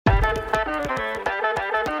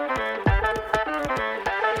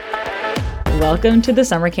welcome to the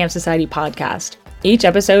Summer Camp Society podcast. Each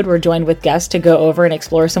episode, we're joined with guests to go over and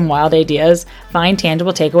explore some wild ideas, find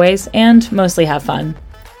tangible takeaways, and mostly have fun.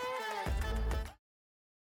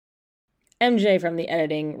 MJ from the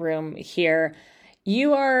editing room here.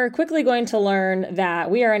 You are quickly going to learn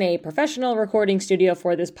that we are in a professional recording studio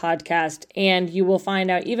for this podcast, and you will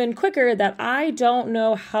find out even quicker that I don't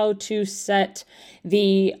know how to set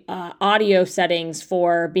the audio settings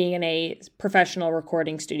for being in a professional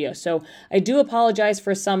recording studio. So I do apologize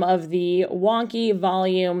for some of the wonky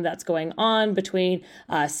volume that's going on between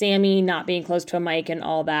Sammy not being close to a mic and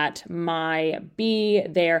all that might be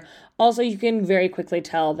there. Also, you can very quickly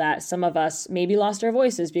tell that some of us maybe lost our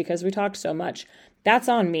voices because we talked so much. That's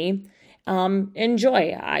on me.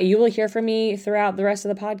 Enjoy. You will hear from me throughout the rest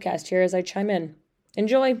of the podcast here as I chime in.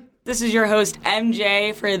 Enjoy. This is your host,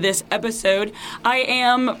 MJ, for this episode. I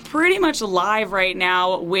am pretty much live right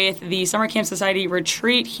now with the Summer Camp Society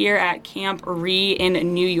retreat here at Camp Ree in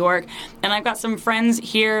New York. And I've got some friends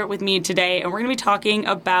here with me today, and we're going to be talking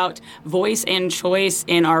about voice and choice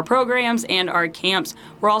in our programs and our camps.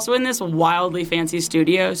 We're also in this wildly fancy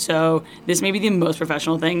studio, so this may be the most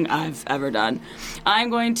professional thing I've ever done.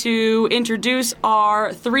 I'm going to introduce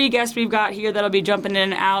our three guests we've got here that'll be jumping in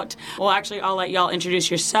and out. Well, actually, I'll let y'all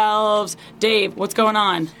introduce yourselves. Dave, what's going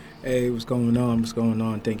on? Hey, what's going on? What's going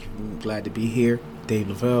on? Thank you. Glad to be here. Dave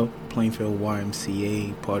Lavelle, Plainfield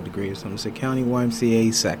YMCA, part of the Greater Somerset County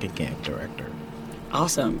YMCA, second camp director.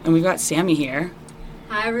 Awesome. And we've got Sammy here.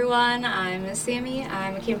 Hi everyone, I'm Sammy.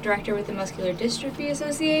 I'm a camp director with the Muscular Dystrophy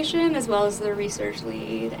Association, as well as the research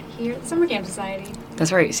lead here at the Summer Camp Society.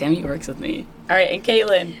 That's right, Sammy works with me. All right, and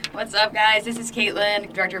Caitlin. What's up, guys? This is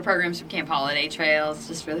Caitlin, director of programs from Camp Holiday Trails.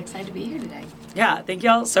 Just really excited to be here today. Yeah, thank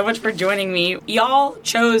y'all so much for joining me. Y'all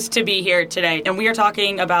chose to be here today, and we are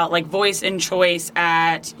talking about voice and choice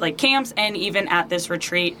at camps and even at this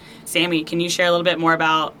retreat. Sammy, can you share a little bit more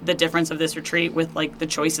about the difference of this retreat with the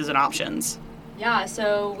choices and options? Yeah,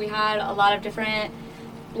 so we had a lot of different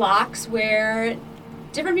blocks where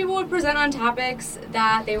different people would present on topics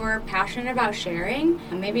that they were passionate about sharing,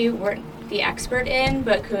 and maybe weren't the expert in,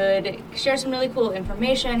 but could share some really cool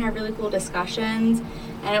information, have really cool discussions,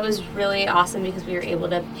 and it was really awesome because we were able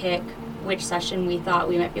to pick which session we thought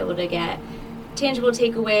we might be able to get tangible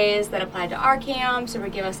takeaways that applied to our camps, or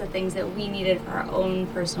would give us the things that we needed for our own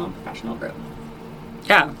personal and professional growth.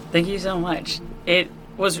 Yeah, thank you so much.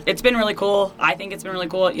 It's been really cool. I think it's been really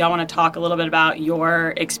cool. Y'all want to talk a little bit about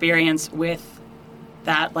your experience with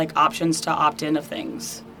that, options to opt in of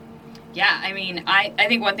things? Yeah, I mean, I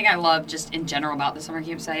think one thing I love just in general about the Summer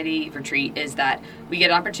Camp Society retreat is that we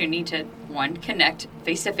get an opportunity to, one, connect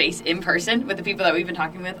face-to-face in person with the people that we've been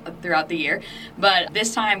talking with throughout the year. But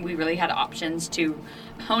this time we really had options to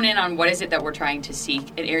hone in on what is it that we're trying to seek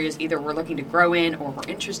in areas either we're looking to grow in or we're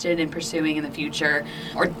interested in pursuing in the future,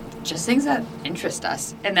 or just things that interest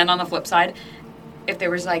us. And then on the flip side, if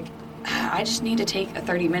there was I just need to take a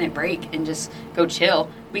 30-minute break and just go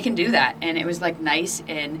chill, we can do that. And it was nice,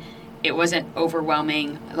 and it wasn't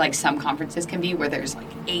overwhelming like some conferences can be where there's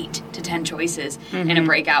 8 to 10 choices. Mm-hmm. In a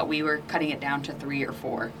breakout, we were cutting it down to 3 or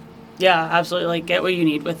 4. Yeah, absolutely. Get what you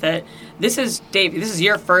need with it. Dave, this is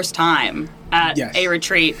your first time at a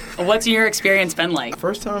retreat. What's your experience been like?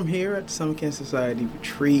 First time here at the Summer Camp Society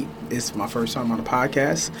retreat. It's my first time on a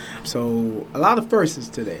podcast. So a lot of firsts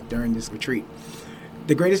today during this retreat.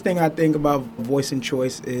 The greatest thing I think about voice and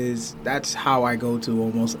choice is that's how I go to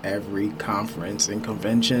almost every conference and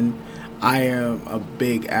convention. I am a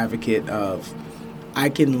big advocate of I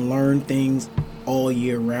can learn things all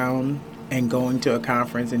year round, and going to a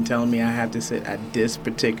conference and telling me I have to sit at this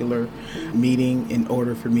particular meeting in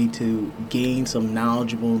order for me to gain some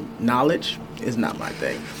knowledgeable knowledge is not my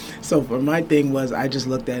thing. So for my thing was I just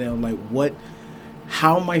looked at it and I'm like,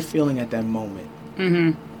 how am I feeling at that moment?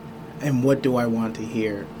 Mm-hmm. And what do I want to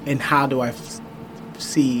hear? And how do I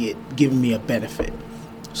see it giving me a benefit?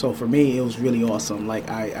 So for me, it was really awesome.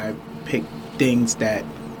 I picked things that,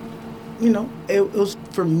 it was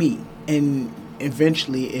for me. And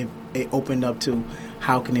eventually it opened up to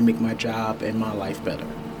how can it make my job and my life better.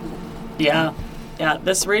 Yeah.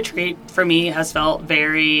 This retreat for me has felt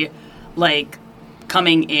very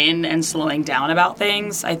coming in and slowing down about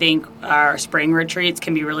things. I think our spring retreats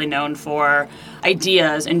can be really known for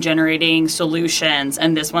ideas and generating solutions,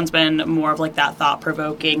 and this one's been more of that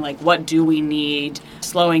thought-provoking, what do we need,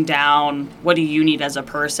 slowing down, what do you need as a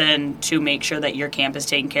person to make sure that your camp is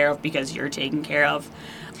taken care of because you're taken care of.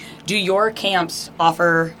 Do your camps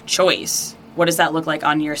offer choice? What does that look like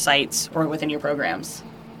on your sites or within your programs?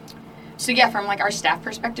 So yeah, from our staff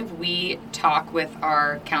perspective, we talk with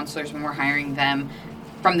our counselors when we're hiring them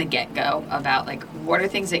from the get-go about like what are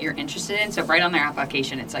things that you're interested in. So right on their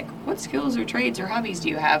application it's like, what skills or trades or hobbies do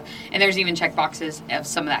you have? And there's even check boxes of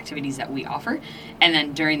some of the activities that we offer. And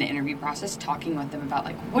then during the interview process, talking with them about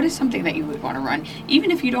like what is something that you would want to run,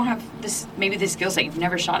 even if you don't have this, maybe this skill set, you've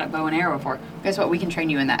never shot a bow and arrow before. Guess what, we can train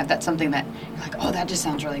you in that if that's something that you're like, oh, that just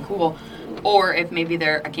sounds really cool. Or if maybe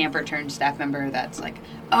they're a camper turned staff member that's like,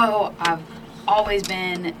 oh, I've always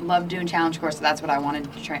loved doing challenge course, so that's what I wanted to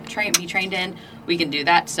be trained in, we can do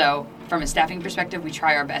that. So from a staffing perspective, we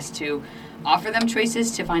try our best to offer them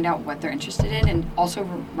choices to find out what they're interested in, and also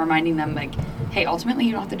reminding them like, hey, ultimately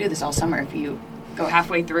you don't have to do this all summer. If you go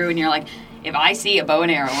halfway through and you're like, if I see a bow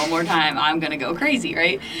and arrow one more time, I'm going to go crazy,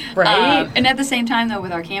 right? Right. And at the same time, though,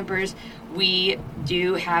 with our campers, we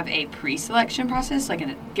do have a pre-selection process, like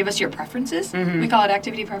give us your preferences. We call it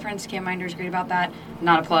activity preference. Camp Minder is great about that.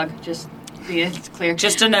 Not a plug, just it's clear.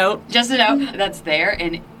 Just a note. That's there,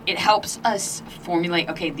 and it helps us formulate,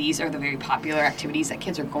 okay, these are the very popular activities that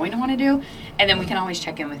kids are going to want to do, and then we can always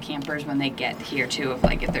check in with campers when they get here, too, of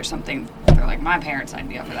like if there's something, they're like, my parents signed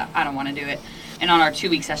me up for that, I don't want to do it. And on our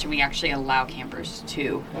 2-week session, we actually allow campers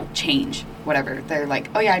to change whatever. They're like,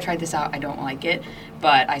 oh yeah, I tried this out, I don't like it,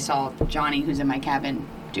 but I saw Johnny, who's in my cabin,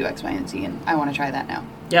 do X, Y, and Z, and I want to try that now.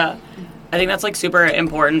 Yeah. I think that's like super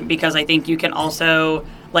important, because I think you can also,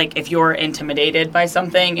 like, if you're intimidated by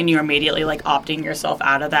something and you're immediately like opting yourself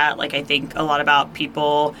out of that, like I think a lot about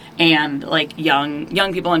people, and like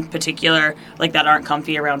young people in particular, like that aren't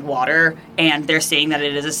comfy around water, and they're seeing that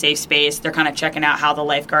it is a safe space. They're kind of checking out how the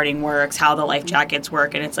lifeguarding works, how the life jackets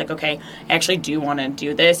work, and it's like, okay, I actually do want to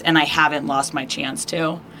do this, and I haven't lost my chance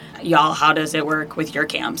to. Y'all, how does it work with your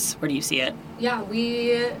camps? Where do you see it? Yeah,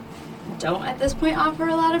 we don't at this point offer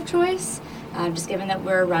a lot of choice, just given that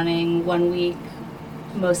we're running 1 week,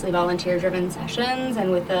 mostly volunteer-driven sessions,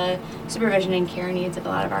 and with the supervision and care needs of a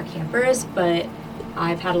lot of our campers. But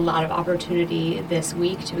I've had a lot of opportunity this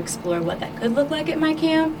week to explore what that could look like at my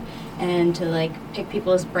camp, and to like pick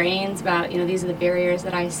people's brains about, these are the barriers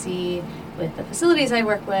that I see with the facilities I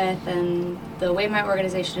work with and the way my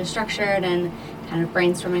organization is structured, and kind of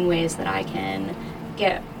brainstorming ways that I can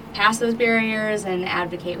get past those barriers and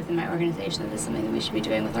advocate within my organization that this is something that we should be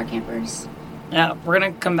doing with our campers. Yeah, we're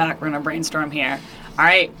going to come back. We're going to brainstorm here. All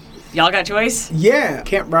right. Y'all got choice? Yeah.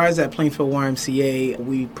 Camp Rise at Plainfield YMCA,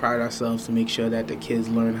 we pride ourselves to make sure that the kids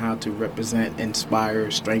learn how to represent,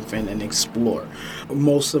 inspire, strengthen, and explore.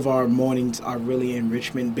 Most of our mornings are really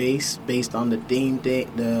enrichment-based, based on the theme,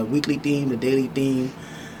 the weekly theme, the daily theme.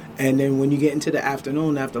 And then when you get into the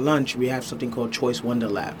afternoon, after lunch, we have something called Choice Wonder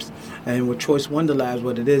Labs. And with Choice Wonder Labs,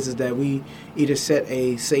 what it is that we either set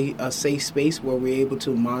a safe space where we're able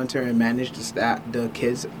to monitor and manage the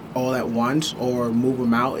kids all at once, or move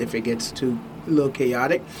them out if it gets too a little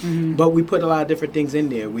chaotic. But we put a lot of different things in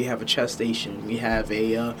there. We have a chess station. We have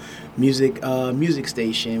a music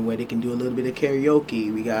station where they can do a little bit of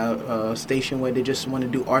karaoke. We got a station where they just want to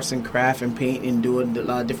do arts and craft and paint and do a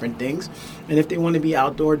lot of different things. And if they want to be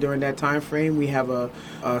outdoor during that time frame, we have a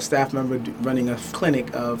staff member running a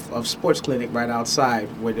clinic of sports clinic right outside,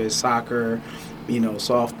 where there's soccer,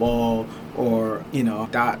 softball, or even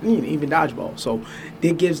dodgeball. So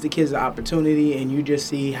it gives the kids the opportunity, and you just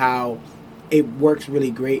see how it works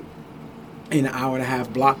really great in an hour and a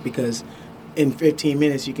half block, because in 15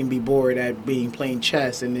 minutes you can be bored at playing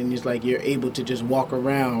chess, and then it's like you're able to just walk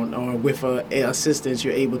around, or with assistance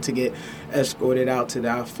you're able to get escorted out to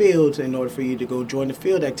the fields in order for you to go join the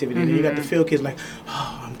field activity. And you got the field kids like,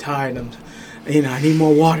 oh, I'm tired, I need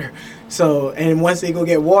more water. So, and once they go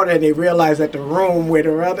get water and they realize that the room where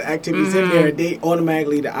there are other activities in there, they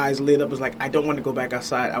automatically, the eyes lit up. It's like, I don't want to go back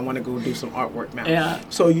outside. I want to go do some artwork now. Yeah.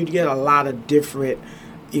 So you get a lot of different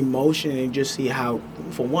emotion, and just see how,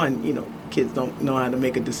 for one, kids don't know how to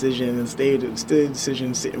make a decision and stay the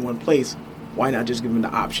decision, sit in one place. Why not just give them the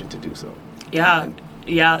option to do so? Yeah.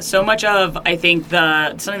 So much of, I think,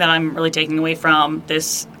 something that I'm really taking away from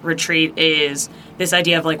this retreat is this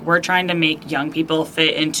idea of like, we're trying to make young people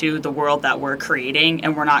fit into the world that we're creating,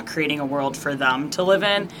 and we're not creating a world for them to live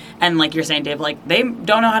in. And like you're saying, Dave, like they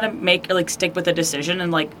don't know how to stick with a decision,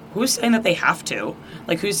 and like, who's saying that they have to?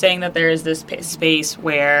 Like, who's saying that there is this space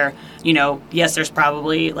where, yes, there's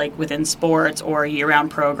probably like within sports or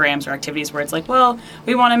year-round programs or activities where it's like, well,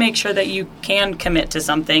 we want to make sure that you can commit to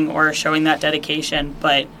something or showing that dedication,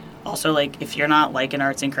 but also, like, if you're not liking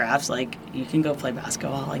arts and crafts, like, you can go play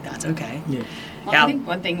basketball. Like, that's okay. Yeah. Well, I think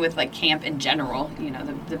one thing with, like, camp in general,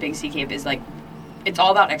 the Big C Camp is, like, it's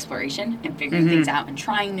all about exploration and figuring things out and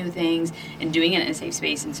trying new things and doing it in a safe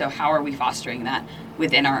space. And so how are we fostering that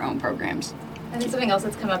within our own programs? I think something else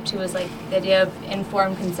that's come up, too, is, like, the idea of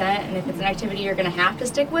informed consent. And if it's an activity you're going to have to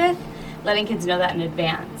stick with, letting kids know that in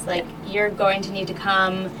advance. Like, you're going to need to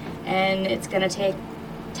come, and it's going to take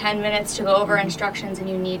 10 minutes to go over instructions, and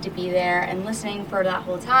you need to be there and listening for that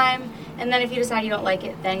whole time. And then if you decide you don't like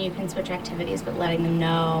it, then you can switch activities, but letting them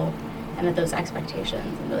know and at those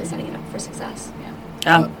expectations and really setting it up for success.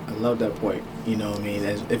 I love that point. You know what I mean?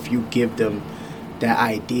 As if you give them that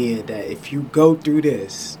idea that if you go through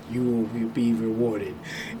this, you will be rewarded,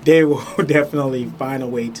 they will definitely find a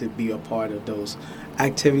way to be a part of those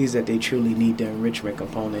activities that they truly need the enrichment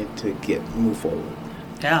component to move forward.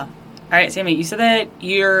 Yeah. All right, Sammy, you said that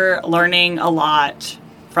you're learning a lot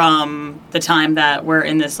from the time that we're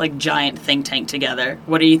in this like giant think tank together.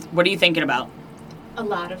 What are you thinking about? A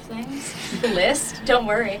lot of things. The list, don't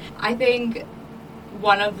worry. I think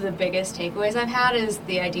one of the biggest takeaways I've had is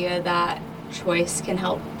the idea that choice can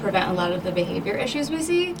help prevent a lot of the behavior issues we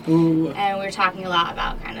see. Ooh. And we were talking a lot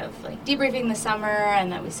about kind of like debriefing this summer,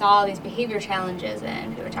 and that we saw these behavior challenges,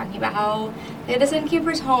 and we were talking about how they had to send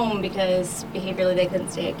campers home because behaviorally they couldn't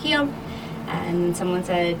stay at camp. And someone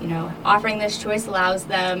said, offering this choice allows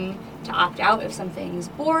them to opt out if something's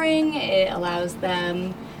boring. It allows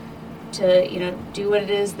them to, do what it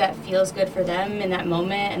is that feels good for them in that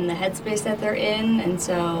moment and the headspace that they're in. And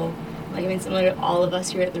so, similar to all of us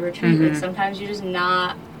here at the retreat, like sometimes you're just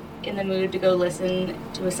not in the mood to go listen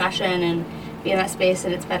to a session and be in that space,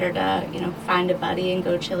 and it's better to, find a buddy and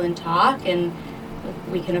go chill and talk. And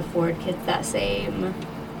we can afford kids that same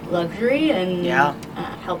luxury and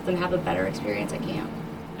help them have a better experience at camp.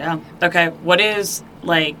 Yeah. Okay. What is,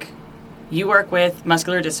 you work with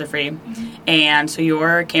muscular dystrophy, and so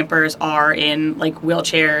your campers are in,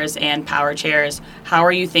 wheelchairs and power chairs. How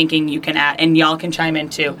are you thinking you can add, and y'all can chime in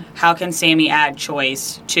too, how can Sammy add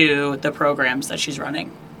choice to the programs that she's running?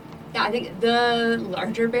 Yeah, I think the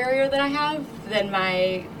larger barrier that I have than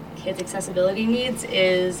my kids' accessibility needs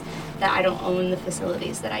is that I don't own the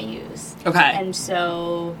facilities that I use. Okay. And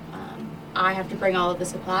so I have to bring all of the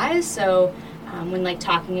supplies. So when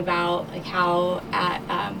talking about how at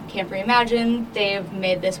Camp Reimagine they've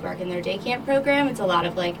made this work in their day camp program, it's a lot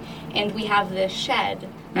of and we have this shed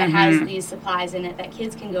that has these supplies in it that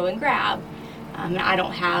kids can go and grab. And I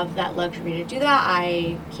don't have that luxury to do that.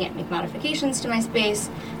 I can't make modifications to my space.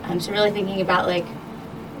 So really thinking about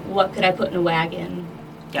what could I put in a wagon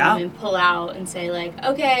and pull out and say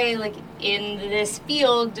okay, in this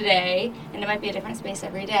field today, and it might be a different space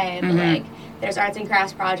every day, but there's arts and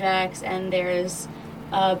crafts projects, and there's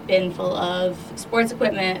a bin full of sports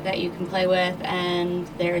equipment that you can play with, and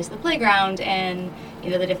there's the playground, and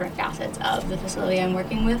the different facets of the facility I'm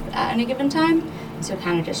working with at any given time. So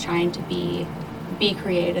kind of just trying to be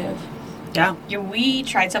creative. Yeah. We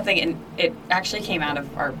tried something, and it actually came out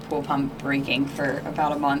of our pool pump breaking for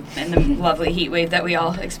about a month in the lovely heat wave that we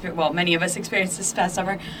all many of us experienced this past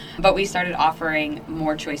summer. But we started offering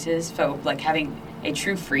more choices, so having a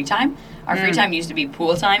true free time. Our free time used to be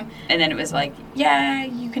pool time, and then it was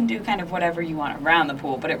you can do kind of whatever you want around the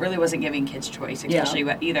pool, but it really wasn't giving kids choice, especially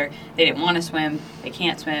either they didn't want to swim, they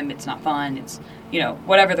can't swim, it's not fun, it's,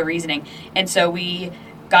 whatever the reasoning. And so we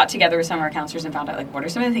got together with some of our counselors and found out what are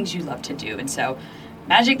some of the things you love to do. And so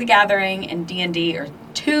Magic the Gathering and D&D are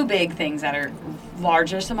two big things that are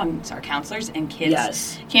largest amongst our counselors, and kids.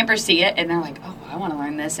 Yes. Campers see it and they're oh, I want to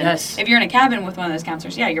learn this. And if you're in a cabin with one of those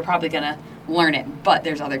counselors, you're probably going to learn it, but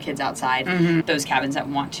there's other kids outside those cabins that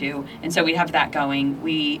want to. And so we have that going.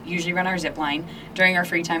 We usually run our zip line during our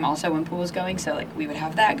free time also when pool is going, so we would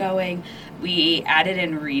have that going. We added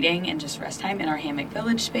in reading and just rest time in our Hammock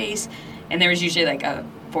Village space, and there was usually a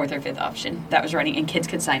fourth or fifth option that was running, and kids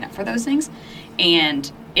could sign up for those things.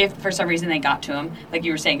 And if for some reason they got to them, like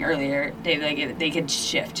you were saying earlier, they could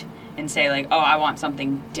shift and say oh, I want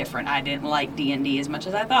something different. I didn't like D&D as much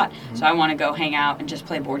as I thought, so I want to go hang out and just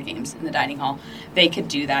play board games in the dining hall. They could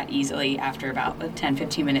do that easily after about a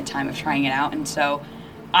 10-15 minute time of trying it out. And so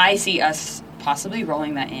I see us possibly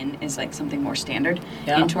rolling that in as something more standard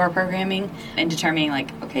into our programming, and determining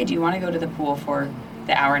okay, do you want to go to the pool for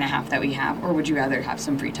the hour and a half that we have, or would you rather have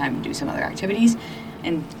some free time and do some other activities?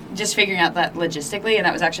 And just figuring out that logistically, and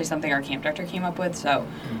that was actually something our camp director came up with, so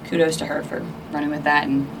kudos to her for running with that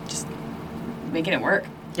and just making it work.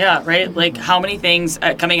 Yeah, right? How many things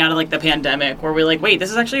coming out of the pandemic where we're wait, this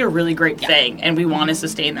is actually a really great thing, and we want to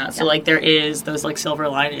sustain that. So there is those silver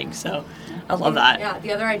linings. So I love that. Yeah,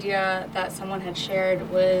 the other idea that someone had shared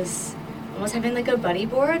was almost having a buddy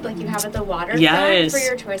board you have at the water park for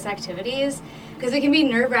your choice activities, because it can be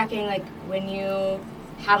nerve-wracking when you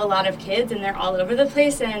have a lot of kids and they're all over the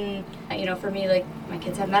place. And for me, my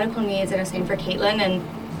kids have medical needs, and the same for Caitlin,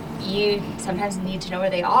 and you sometimes need to know where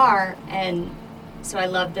they are. And so I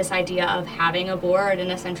love this idea of having a board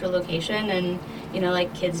in a central location, and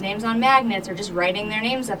like kids' names on magnets or just writing their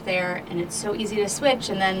names up there, and it's so easy to switch.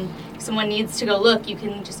 And then if someone needs to go look, you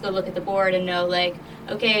can just go look at the board and know, like,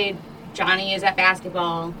 okay, Johnny is at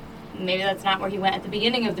basketball. Maybe that's not where he went at the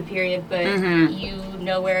beginning of the period, but you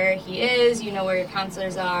know where he is, you know where your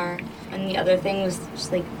counselors are. And the other thing was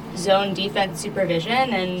just like zone defense supervision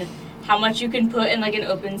and how much you can put in like an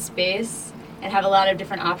open space and have a lot of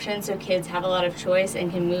different options so kids have a lot of choice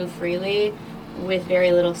and can move freely with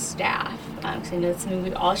very little staff. Because I know it's something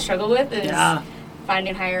we all struggle with is finding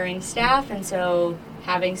and hiring staff, and so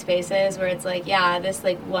having spaces where it's like, this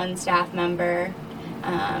like one staff member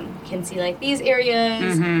can see like these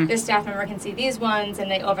areas, this staff member can see these ones, and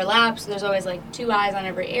they overlap, so there's always like 2 eyes on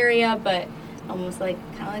every area, but almost like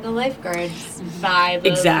kind of like a lifeguard's vibe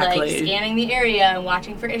of like scanning the area and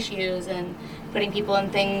watching for issues and putting people in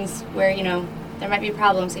things where, there might be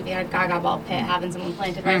problems. If you had a Gaga ball pit, having someone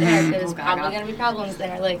planted right there, there's probably going to be problems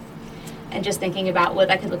there. Like, and just thinking about what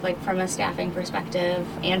that could look like from a staffing perspective,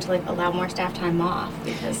 and to like allow more staff time off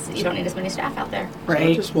because you don't need as many staff out there. Right. So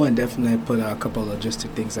I just want to definitely put a couple of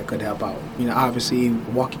logistic things that could help out. Obviously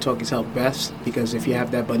walkie-talkies help best because if you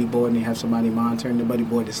have that buddy board and you have somebody monitoring the buddy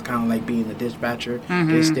board, it's kind of like being the dispatcher.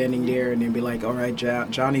 They're standing there and they'll be like, all right,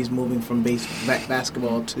 Johnny's moving from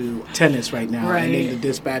basketball to tennis right now. Right. And then the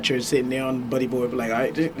dispatcher is sitting there on the buddy board, be like, all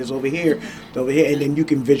right, it's over here, and then you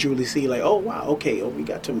can visually see like, oh wow, okay, we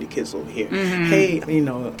got too many kids over here. Hey,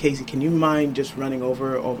 Casey, can you mind just running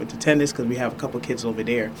over to tennis because we have a couple kids over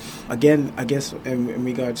there. Again, I guess in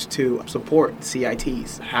regards to support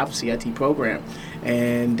CITs, have a CIT program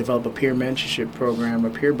and develop a peer mentorship program,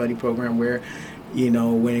 a peer buddy program where,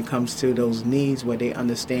 when it comes to those needs, where they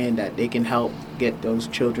understand that they can help get those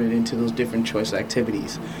children into those different choice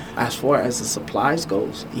activities. As far as the supplies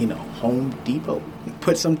goes, Home Depot.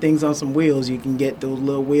 Put some things on some wheels. You can get those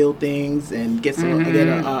little wheel things and get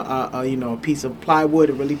a piece of plywood,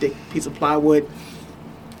 a really thick piece of plywood,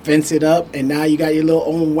 fence it up, and now you got your little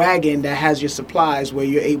own wagon that has your supplies where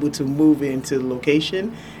you're able to move into the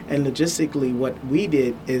location. And logistically, what we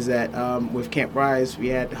did is that with Camp Rise, we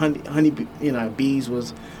had honey, bees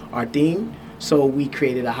was our theme, so we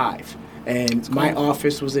created a hive. And my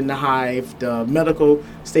office was in the hive, the medical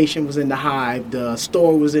station was in the hive, the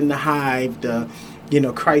store was in the hive, the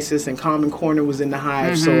crisis and common corner was in the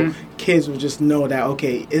hive. So kids will just know that,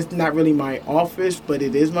 okay, it's not really my office, but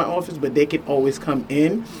it is my office, but they can always come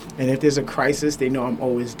in. And if there's a crisis, they know I'm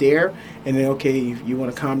always there. And then, okay, if you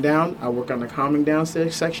want to calm down, I work on the calming down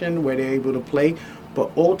section where they're able to play.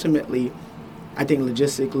 But ultimately, I think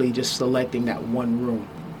logistically, just selecting that one room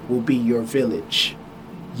will be your village,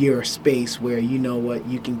 your space where you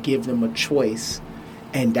can give them a choice,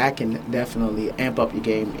 and that can definitely amp up your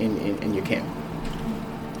game in your camp.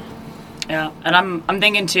 Yeah, and I'm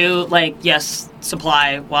thinking too, like, yes,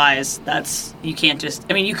 supply wise, you can't just,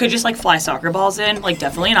 you could just like fly soccer balls in, like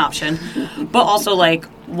definitely an option, but also like,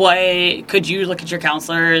 what could you look at your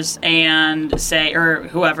counselors and say, or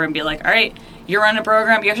whoever, and be like, all right, you're running a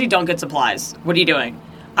program, you actually don't get supplies. What are you doing?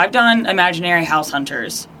 I've done imaginary house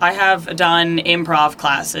hunters. I have done improv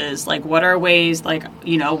classes. Like, what are ways, like,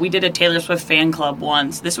 we did a Taylor Swift fan club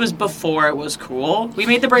once. This was before it was cool. We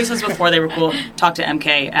made the bracelets before they were cool. Talked to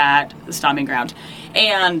MK at the Stomping Ground.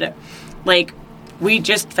 And, like, we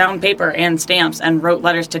just found paper and stamps and wrote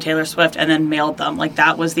letters to Taylor Swift and then mailed them. Like,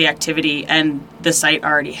 that was the activity, and the site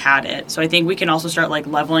already had it. So I think we can also start, like,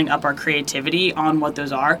 leveling up our creativity on what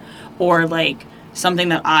those are. Or, like, something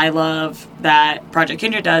that I love that Project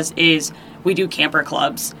Kindred does is we do camper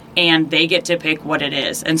clubs, and they get to pick what it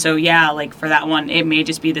is. And so, like for that one, it may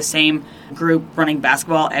just be the same group running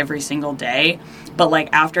basketball every single day. But like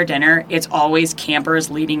after dinner, it's always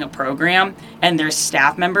campers leading a program, and their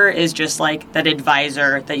staff member is just like that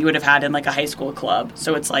advisor that you would have had in like a high school club.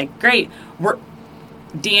 So it's like, great, we're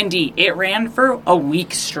D&D. It ran for a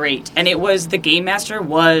week straight, and the game master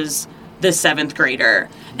was the 7th grader,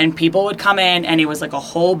 and people would come in, and it was like a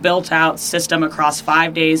whole built-out system across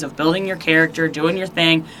 5 days of building your character, doing your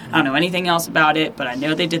thing. I don't know anything else about it, but I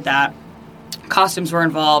know they did that. Costumes were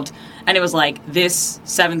involved, and it was like this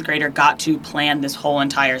 7th grader got to plan this whole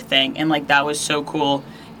entire thing, and like that was so cool.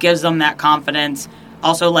 Gives them that confidence.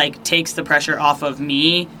 Also, like, takes the pressure off of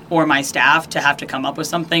me or my staff to have to come up with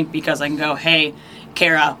something, because I can go, hey,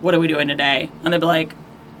 Kara, what are we doing today? And they'd be like,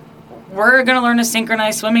 we're going to learn a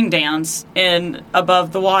synchronized swimming dance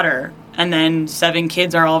above the water. And then 7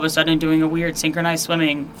 kids are all of a sudden doing a weird synchronized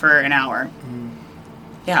swimming for an hour.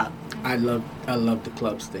 Yeah. I love the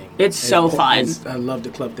clubs thing. It's so fun. I love the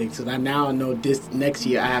club thing. So I know this next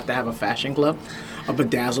year I have to have a fashion club, a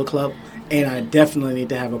bedazzle club, And I definitely need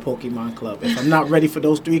to have a Pokemon club. If I'm not ready for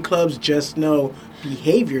those 3 clubs, just know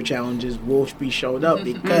behavior challenges will be showed up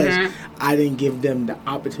because I didn't give them the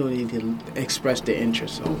opportunity to express their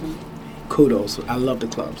interest. So kudos. I love the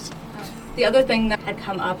clubs. The other thing that had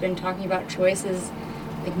come up in talking about choice is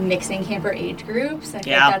like mixing camper age groups. I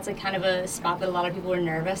think that's like kind of a spot that a lot of people are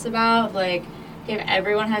nervous about. Like, if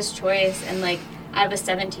everyone has choice and like I have a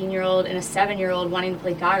 17-year-old and a 7-year-old wanting to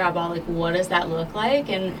play Gaga Ball, like what does that look like?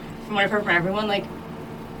 And from what I've heard from everyone, like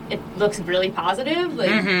it looks really positive, like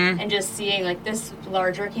and just seeing like this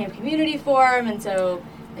larger camp community form. And so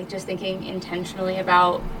like just thinking intentionally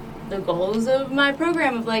about the goals of my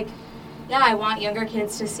program of like, yeah, I want younger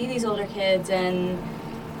kids to see these older kids and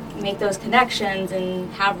make those connections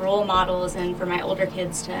and have role models, and for my older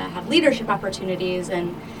kids to have leadership opportunities.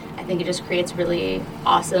 And I think it just creates really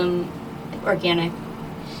awesome, like, organic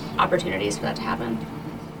opportunities for that to happen.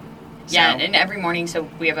 Yeah, and every morning, so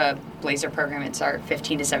we have a Blazer program. It's our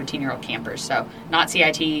 15 to 17-year-old campers, so not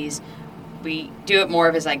CITs. We do it more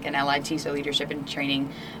of as like an LIT, so leadership and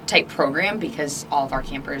training type program, because all of our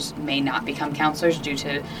campers may not become counselors due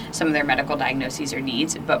to some of their medical diagnoses or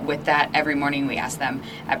needs. But with that, every morning we ask them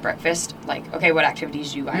at breakfast, like, okay, what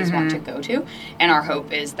activities do you guys want to go to? And our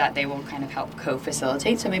hope is that they will kind of help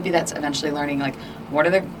co-facilitate. So maybe that's eventually learning, like, what are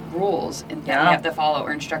the rules that we have to follow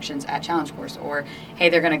or instructions at Challenge Course? Or, hey,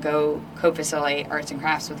 they're going to go co-facilitate arts and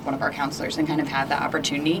crafts with one of our counselors and kind of have that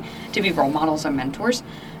opportunity to be role models and mentors.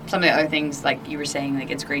 Some of the other things, like you were saying, like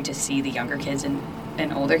it's great to see the younger kids and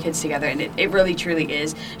older kids together, and it really truly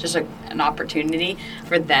is just like an opportunity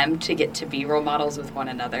for them to get to be role models with one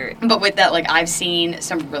another. But with that, like I've seen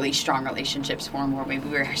some really strong relationships form where maybe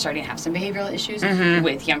we were starting to have some behavioral issues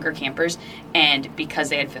with younger campers, and because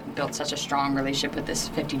they had built such a strong relationship with this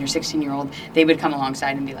 15 or 16-year-old, they would come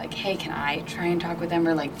alongside and be like, hey, can I try and talk with them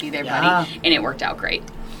or like be their buddy? And it worked out great.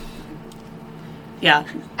 Yeah.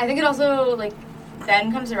 I think it also like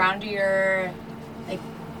then comes around to your like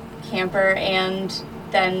camper and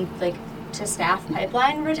then like to staff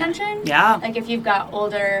pipeline retention. Yeah. Like if you've got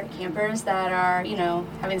older campers that are, you know,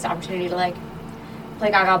 having this opportunity to like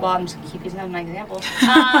play Gaga Ball, I'm just gonna keep using that as my example.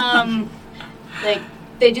 Like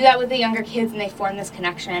they do that with the younger kids and they form this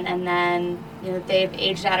connection, and then, you know, they've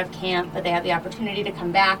aged out of camp, but they have the opportunity to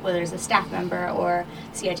come back, whether it's a staff member or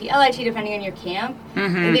CIT, LIT, depending on your camp.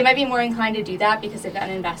 And they might be more inclined to do that because they've got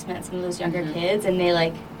an investment in some of those younger kids, and they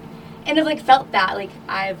like and have like felt that. Like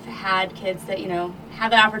I've had kids that, you know,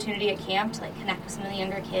 have that opportunity at camp to like connect with some of the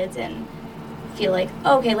younger kids and feel like,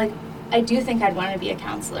 oh, okay, like I do think I'd want to be a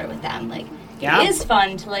counselor with them. Like it is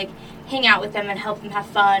fun to like hang out with them and help them have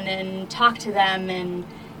fun and talk to them and,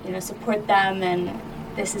 you know, support them, and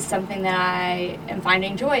this is something that I am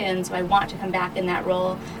finding joy in, so I want to come back in that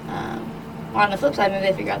role. On the flip side, maybe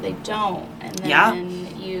they figure out they don't, and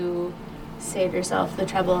then you save yourself the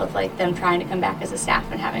trouble of like them trying to come back as a staff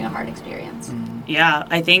and having a hard experience. Yeah,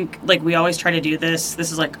 I think like we always try to do this.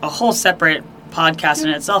 This is like a whole separate podcast in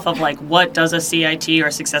itself of like what does a CIT or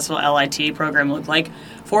a successful LIT program look like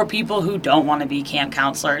for people who don't want to be camp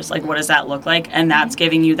counselors. Like what does that look like? And that's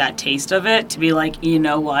giving you that taste of it to be like, you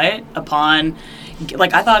know what, upon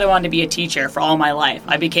like I thought I wanted to be a teacher for all my life.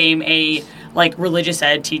 I became a like religious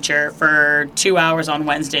ed teacher for 2 hours on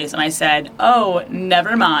Wednesdays, and I said, oh,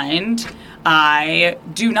 never mind, I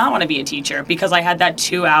do not want to be a teacher because I had that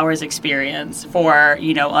 2 hours experience for,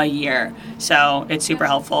 you know, a year. So it's super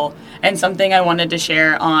helpful. And something I wanted to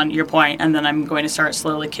share on your point, and then I'm going to start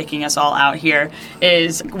slowly kicking us all out here,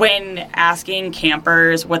 is when asking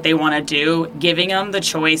campers what they want to do, giving them the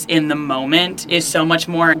choice in the moment is so much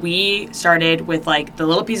more. We started with like the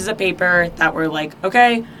little pieces of paper that were like,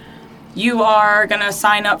 okay, you are going to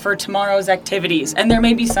sign up for tomorrow's activities. And there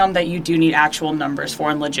may be some that you do need actual numbers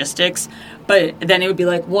for in logistics. But then it would be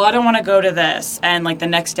like, well, I don't want to go to this. And like the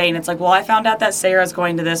next day, and it's like, well, I found out that Sarah's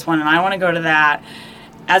going to this one and I want to go to that.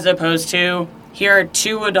 As opposed to, here are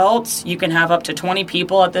 2 adults. You can have up to 20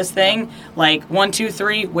 people at this thing. Like 1, 2,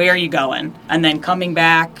 3, where are you going? And then coming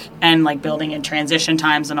back and like building in transition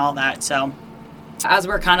times and all that. So as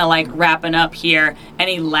we're kind of like wrapping up here,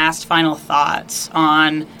 any last final thoughts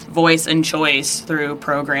on voice and choice through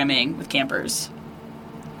programming with campers?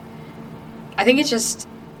 I think it's just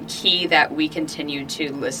key that we continue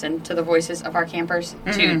to listen to the voices of our campers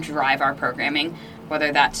to drive our programming,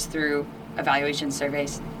 whether that's through evaluation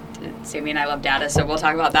surveys. Sammy and I love data, so we'll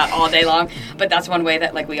talk about that all day long. But that's one way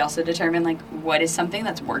that like we also determine like what is something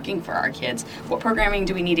that's working for our kids. What programming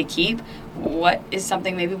do we need to keep? What is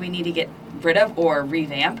something maybe we need to get rid of or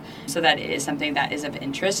revamp so that it is something that is of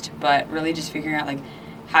interest? But really just figuring out like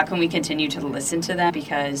how can we continue to listen to them,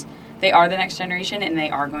 because they are the next generation and they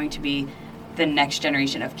are going to be the next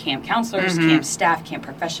generation of camp counselors, camp staff, camp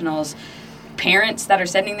professionals, parents that are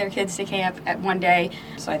sending their kids to camp at one day.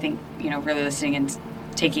 So I think, really listening and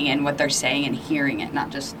taking in what they're saying and hearing it, not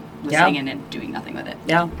just listening in and doing nothing with it.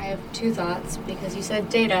 Yeah. I have 2 thoughts because you said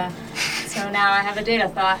data. So now I have a data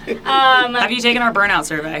thought. Have you taken our burnout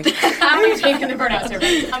survey? Have you taken the burnout survey?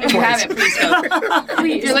 If you haven't, please go.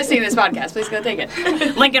 If you're listening to this podcast, please go take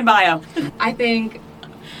it. Link in bio. I think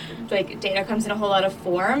data comes in a whole lot of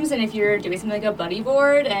forms, and if you're doing something like a buddy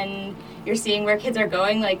board and you're seeing where kids are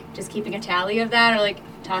going, just keeping a tally of that, or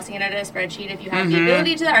tossing it out in a spreadsheet if you have the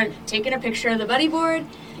ability to, or taking a picture of the buddy board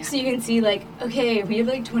so you can see okay, we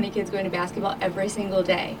have 20 kids going to basketball every single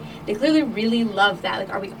day. They clearly really love that.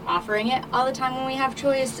 Are we offering it all the time when we have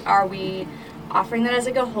choice? Are we offering that as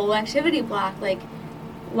a whole activity block?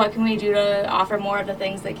 What can we do to offer more of the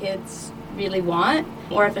things that kids really want?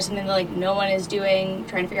 Or if there's something that no one is doing,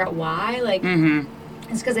 trying to figure out why,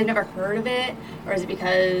 it's because they've never heard of it, or is it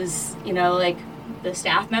because the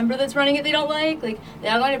staff member that's running it they don't like?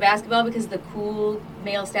 They're all going to basketball because the cool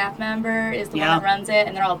male staff member is the one that runs it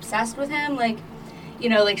and they're all obsessed with him.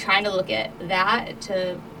 Trying to look at that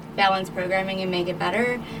to balance programming and make it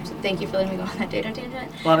better. So thank you for letting me go on that data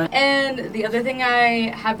tangent. Love it. And the other thing I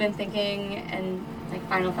have been thinking, and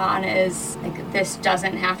final thought on it, is this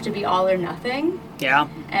doesn't have to be all or nothing. Yeah.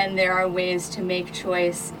 And there are ways to make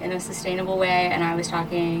choice in a sustainable way. And I was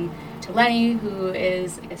talking to Lenny, who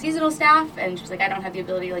is a seasonal staff, and she was I don't have the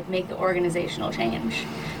ability to make the organizational change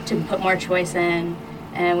to put more choice in.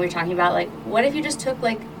 And we were talking about what if you just took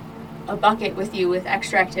a bucket with you with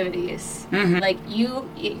extra activities? You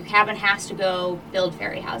Cabin has to go build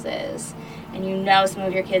fairy houses, and some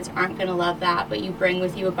of your kids aren't going to love that, but you bring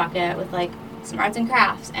with you a bucket with some arts and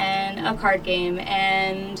crafts and a card game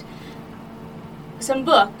and some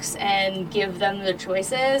books, and give them the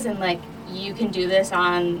choices, and you can do this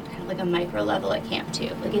on kind of a micro level at camp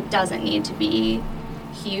too. It doesn't need to be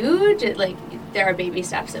huge. There are baby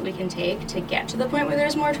steps that we can take to get to the point where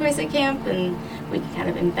there's more choice at camp, and we can kind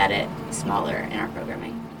of embed it smaller in our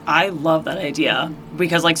programming. I love that idea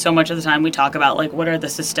because so much of the time we talk about what are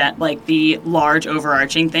the the large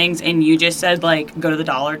overarching things, and you just said go to the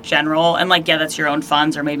Dollar General and that's your own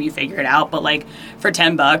funds, or maybe you figure it out, but for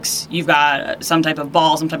 $10 you've got some type of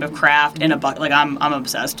ball, some type of craft in a bucket. I'm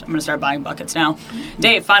obsessed. I'm gonna start buying buckets now.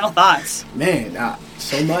 Dave, final thoughts? Man,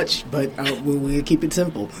 so much, but we'll keep it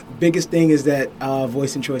simple. Biggest thing is that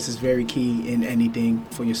voice and choice is very key in anything,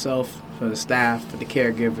 for yourself, for the staff, for the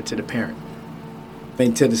caregiver, to the parent,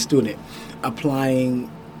 and to the student. Applying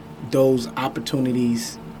those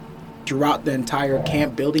opportunities throughout the entire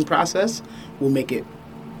camp building process will make it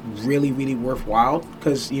really, really worthwhile,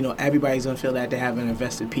 because everybody's gonna feel that they have an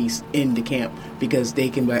invested piece in the camp, because they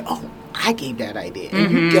can be oh, I gave that idea,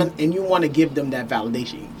 and you want to give them that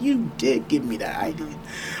validation. You did give me that idea.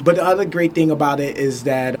 But the other great thing about it is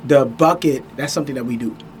that the bucket, that's something that we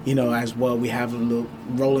do. As well, we have little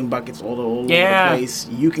rolling buckets all over the place.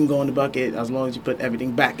 You can go in the bucket as long as you put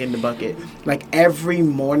everything back in the bucket. Every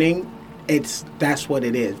morning, that's what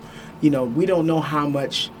it is. We don't know how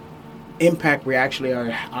much impact we actually are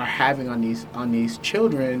having on these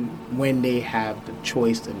children when they have the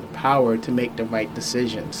choice and the power to make the right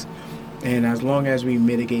decisions. And as long as we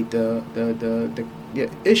mitigate the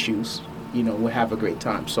issues, we'll have a great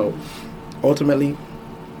time. So ultimately,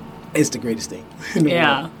 it's the greatest thing in the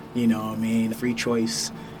world. Free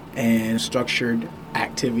choice and structured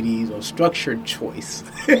activities, or structured choice.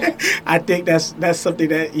 I think that's something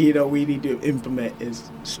that we need to implement, is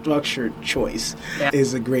structured choice.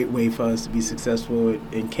 Is a great way for us to be successful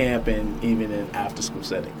in camp and even in after school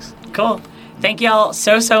settings. Cool. Thank y'all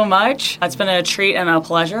so much. It's been a treat and a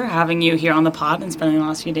pleasure having you here on the pod and spending the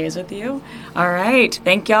last few days with you. All right.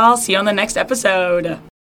 Thank y'all. See you on the next episode.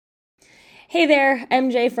 Hey there,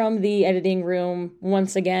 MJ from the editing room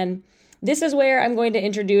once again. This is where I'm going to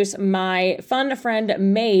introduce my fun friend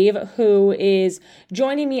Maeve, who is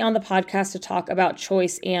joining me on the podcast to talk about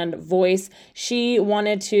choice and voice. She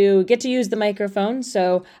wanted to get to use the microphone,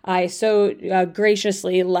 so I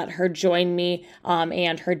graciously let her join me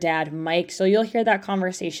and her dad, Mike. So you'll hear that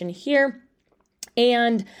conversation here,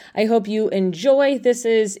 and I hope you enjoy. This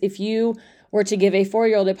is if you were to give a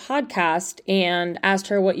 4-year-old a podcast and asked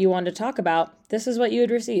her what you wanted to talk about, this is what you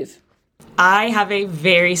would receive. I have a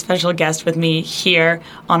very special guest with me here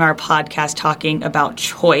on our podcast talking about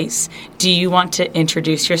choice. Do you want to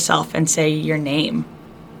introduce yourself and say your name?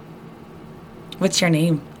 What's your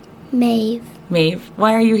name? Maeve. Maeve,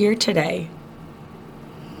 why are you here today?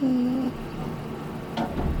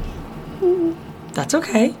 That's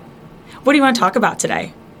okay. What do you want to talk about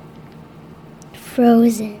today?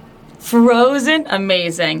 Frozen. Frozen?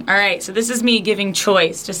 Amazing. All right, so this is me giving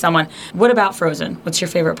choice to someone. What about Frozen? What's your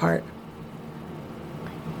favorite part?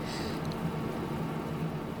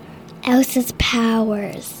 Elsa's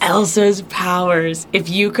powers. Elsa's powers. If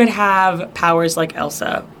you could have powers like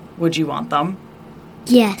Elsa, would you want them?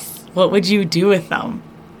 Yes. What would you do with them?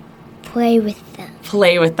 Play with them.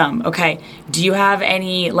 Play with them. Okay. Do you have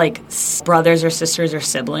any, like, brothers or sisters or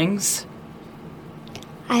siblings?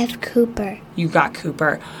 I have Cooper. You got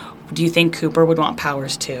Cooper. Do you think Cooper would want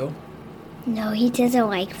powers too? No, he doesn't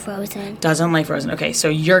like Frozen. Doesn't like Frozen. Okay, so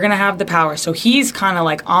you're going to have the power. So he's kind of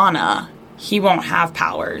like Anna. He won't have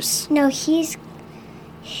powers. No, he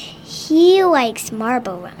likes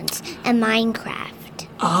Marble Runs and Minecraft.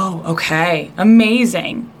 Oh, okay.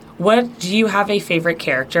 Amazing. What, do you have a favorite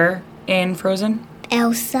character in Frozen?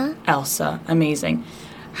 Elsa. Elsa. Amazing.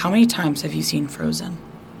 How many times have you seen Frozen?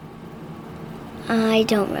 I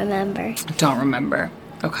don't remember. Don't remember.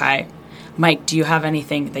 Okay. Mike, do you have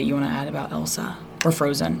anything that you want to add about Elsa or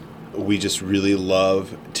Frozen? We just really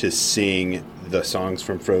love to sing the songs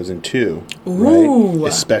from Frozen 2. Ooh. Right?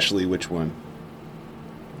 Especially which one?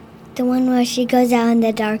 The one where she goes out in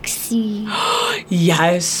the dark sea.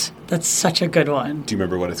 Yes. That's such a good one. Do you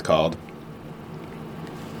remember what it's called?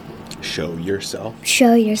 Show Yourself.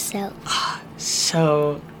 Show yourself.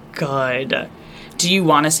 So good. Do you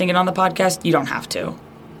want to sing it on the podcast? You don't have to.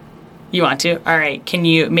 You want to? All right. Can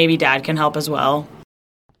you, maybe Dad can help as well?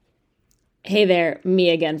 Hey there, me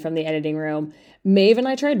again from the editing room. Maeve and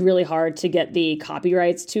I tried really hard to get the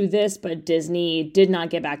copyrights to this, but Disney did not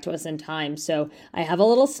get back to us in time. So I have a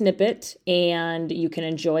little snippet and you can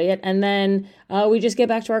enjoy it. And then we just get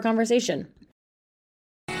back to our conversation.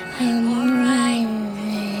 I'm right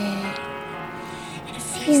there. It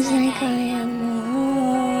feels like I am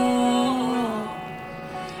alone.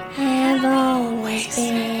 I have always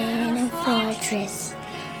been a fortress.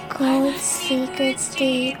 Cold secrets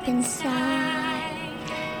deep inside.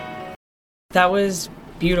 That was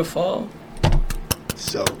beautiful.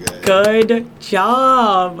 So good. Good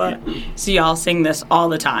job. So y'all sing this all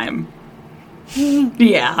the time.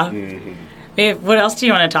 Yeah. Mm-hmm. Babe, what else do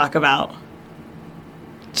you want to talk about?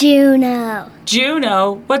 Juno.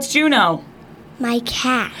 Juno? What's Juno? My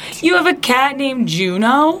cat. You have a cat named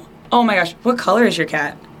Juno? Oh my gosh. What color is your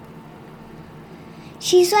cat?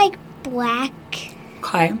 She's like black.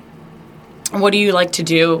 Okay. What do you like to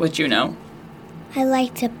do with Juno? I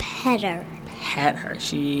like to pet her. Pet her.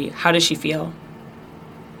 How does she feel?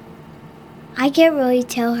 I can't really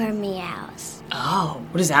tell her meows. Oh,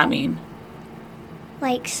 what does that mean?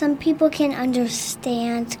 Like, some people can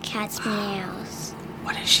understand cats' meows.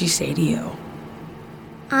 What does she say to you?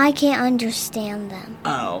 I can't understand them.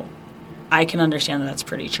 Oh, I can understand that that's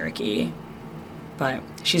pretty tricky. But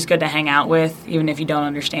she's good to hang out with, even if you don't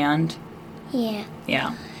understand. Yeah.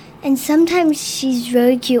 Yeah. And sometimes she's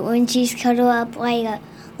really cute when she's cuddled up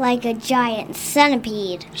like a giant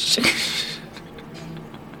centipede.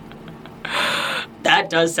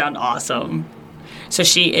 That does sound awesome. So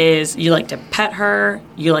you like to pet her.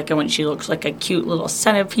 You like it when she looks like a cute little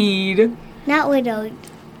centipede. Not little,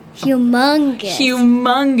 humongous.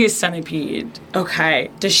 Humongous centipede.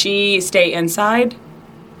 Okay. Does she stay inside?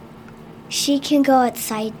 She can go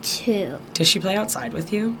outside too. Does she play outside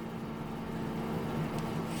with you?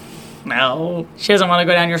 No. She doesn't want to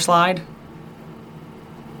go down your slide?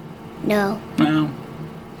 No. No.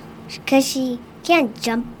 Because she can't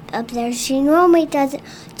jump up there. She normally doesn't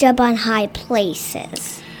jump on high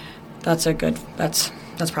places. That's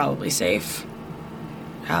probably safe.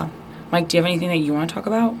 Yeah. Mike, do you have anything that you want to talk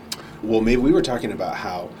about? Well, maybe we were talking about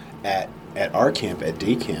how at our camp, at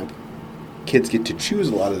day camp, kids get to choose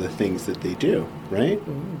a lot of the things that they do, right?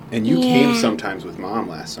 Ooh. And you came sometimes with Mom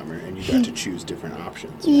last summer, and you got to choose different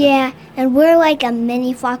options. Yeah, and we're like a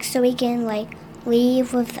mini flock, so we can like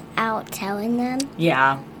leave without telling them.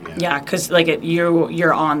 Yeah, because like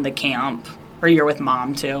you're on the camp, or you're with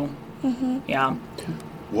Mom too. Mm-hmm. Yeah.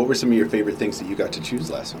 What were some of your favorite things that you got to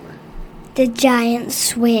choose last summer? The giant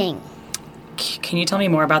swing. Can you tell me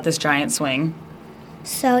more about this giant swing?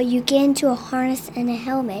 So you get into a harness and a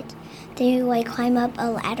helmet. Then you like climb up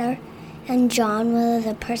a ladder, and John, one of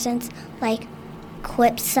the persons, like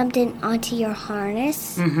clips something onto your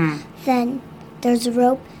harness. Mm-hmm. Then there's a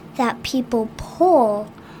rope that people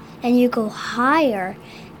pull, and you go higher,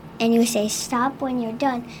 and you say stop when you're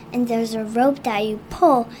done. And there's a rope that you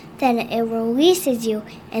pull, then it releases you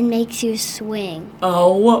and makes you swing.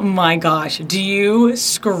 Oh my gosh! Do you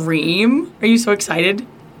scream? Are you so excited?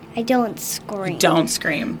 I don't scream. Don't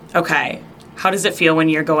scream. Okay. How does it feel when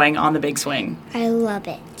you're going on the big swing? I love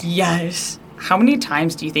it. Yes. How many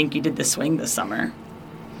times do you think you did the swing this summer?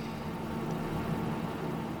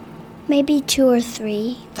 Maybe 2 or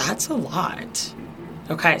 3. That's a lot.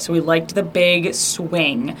 Okay, so we liked the big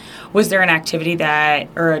swing. Was there an activity that,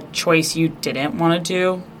 or a choice you didn't want to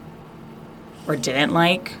do or didn't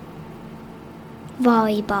like?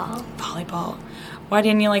 Volleyball. Volleyball. Why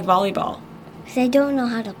didn't you like volleyball? Because I don't know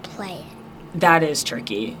how to play it. That is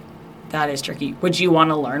tricky. That is tricky. Would you want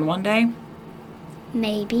to learn one day?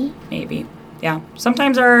 Maybe. Maybe. Yeah.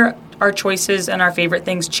 Sometimes our choices and our favorite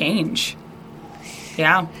things change.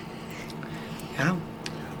 Yeah. Yeah.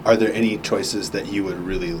 Are there any choices that you would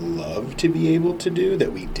really love to be able to do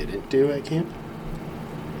that we didn't do at camp?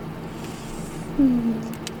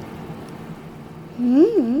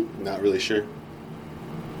 Not really sure.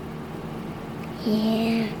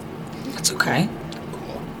 Yeah. That's okay.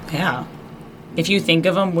 Cool. Yeah. If you think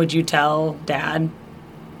of them, would you tell Dad?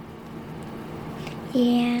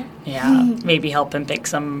 Yeah. Yeah. Maybe help him pick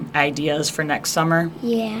some ideas for next summer.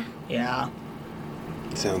 Yeah. Yeah.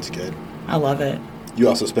 Sounds good. I love it. You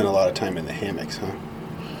also spend a lot of time in the hammocks, huh?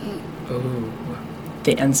 Ooh.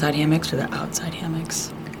 The inside hammocks or the outside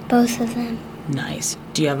hammocks? Both of them. Nice.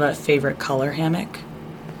 Do you have a favorite color hammock?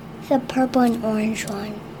 The purple and orange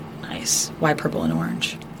one. Nice. Why purple and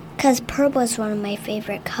orange? Because purple is one of my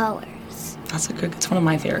favorite colors. It's one of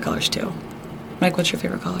my favorite colors too. Mike, what's your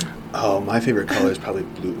favorite color? Oh, my favorite color is probably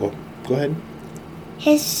blue. Oh, go ahead.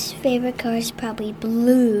 His favorite color is probably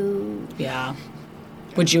blue. Yeah.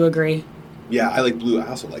 Would you agree? Yeah, I like blue. I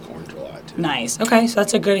also like orange a lot, too. Nice. Okay, so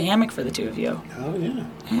that's a good hammock for the two of you. Oh, yeah.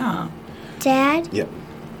 Yeah. Dad, Yep.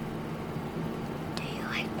 do you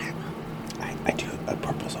like purple? I do.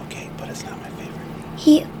 Purple's okay, but it's not my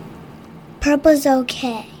favorite. Purple's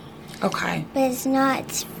okay, Okay. but it's not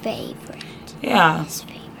its favorite. Yeah. His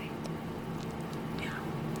favorite.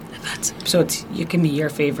 So you can be your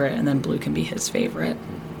favorite, and then blue can be his favorite.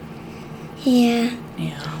 Yeah.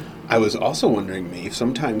 Yeah. I was also wondering, Maeve,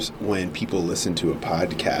 sometimes when people listen to a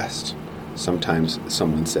podcast, sometimes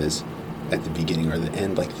someone says at the beginning or the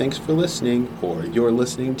end, like, thanks for listening, or you're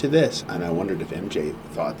listening to this. And I wondered if MJ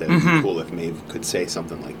thought that it would be cool if Maeve could say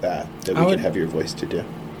something like that we could have your voice to do.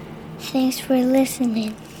 Thanks for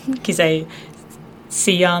listening. Can you say,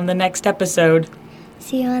 see you on the next episode?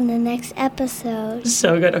 See you on the next episode.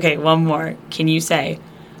 So good. Okay, one more. Can you say,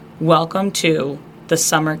 welcome to the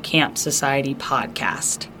Summer Camp Society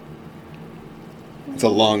podcast? It's a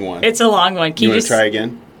long one. It's a long one. Can you you want just to try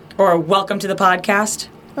again? Or welcome to the podcast?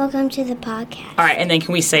 Welcome to the podcast. All right, and then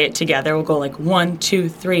can we say it together? We'll go like 1, 2,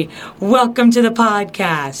 3. Welcome to the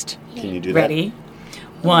podcast. Can you do Ready?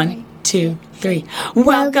 1, 2, 3.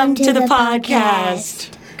 Welcome to the podcast.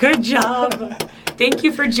 Good job. Thank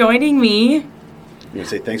you for joining me. You want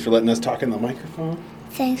to say thanks for letting us talk in the microphone?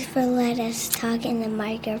 Thanks for letting us talk in the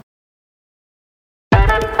microphone.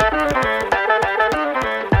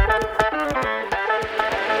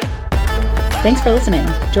 Thanks for listening.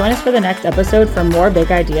 Join us for the next episode for more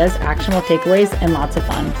big ideas, actionable takeaways, and lots of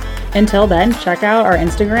fun. Until then, check out our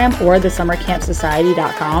Instagram or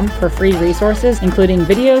thesummercampsociety.com for free resources, including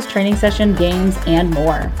videos, training session, games, and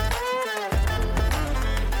more.